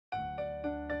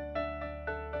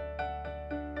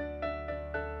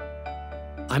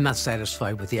I'm not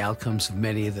satisfied with the outcomes of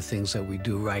many of the things that we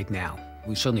do right now.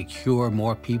 We certainly cure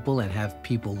more people and have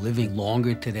people living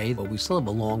longer today, but we still have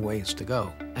a long ways to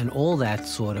go. And all that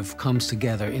sort of comes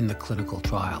together in the clinical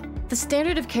trial. The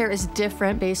standard of care is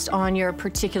different based on your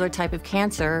particular type of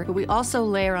cancer, but we also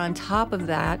layer on top of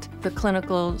that the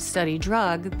clinical study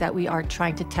drug that we are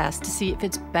trying to test to see if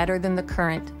it's better than the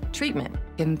current treatment.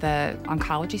 In the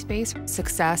oncology space,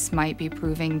 success might be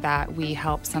proving that we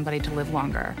help somebody to live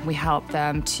longer. We help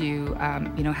them to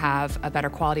have a better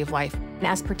quality of life. And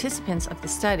as participants of the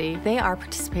study, they are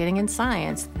participating in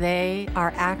science. They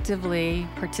are actively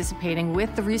participating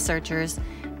with the researchers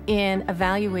in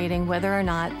evaluating whether or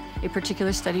not a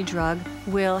particular study drug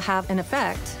will have an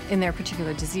effect in their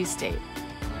particular disease state.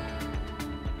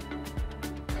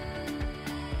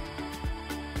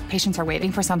 Patients are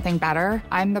waiting for something better.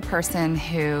 I'm the person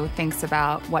who thinks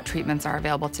about what treatments are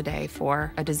available today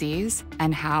for a disease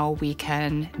and how we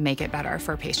can make it better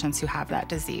for patients who have that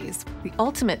disease. The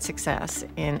ultimate success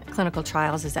in clinical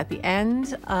trials is at the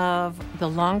end of the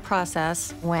long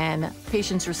process when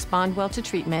patients respond well to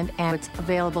treatment and it's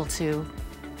available to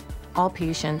all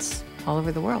patients all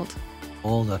over the world.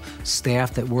 All the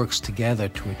staff that works together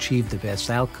to achieve the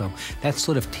best outcome, that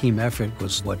sort of team effort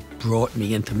was what brought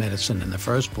me into medicine in the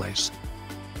first place.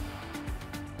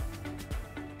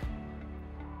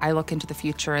 I look into the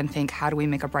future and think, how do we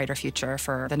make a brighter future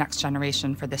for the next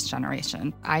generation, for this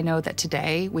generation? I know that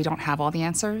today we don't have all the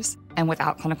answers, and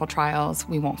without clinical trials,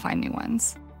 we won't find new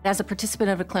ones. As a participant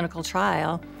of a clinical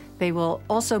trial, they will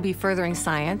also be furthering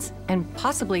science and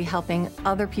possibly helping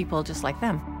other people just like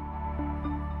them.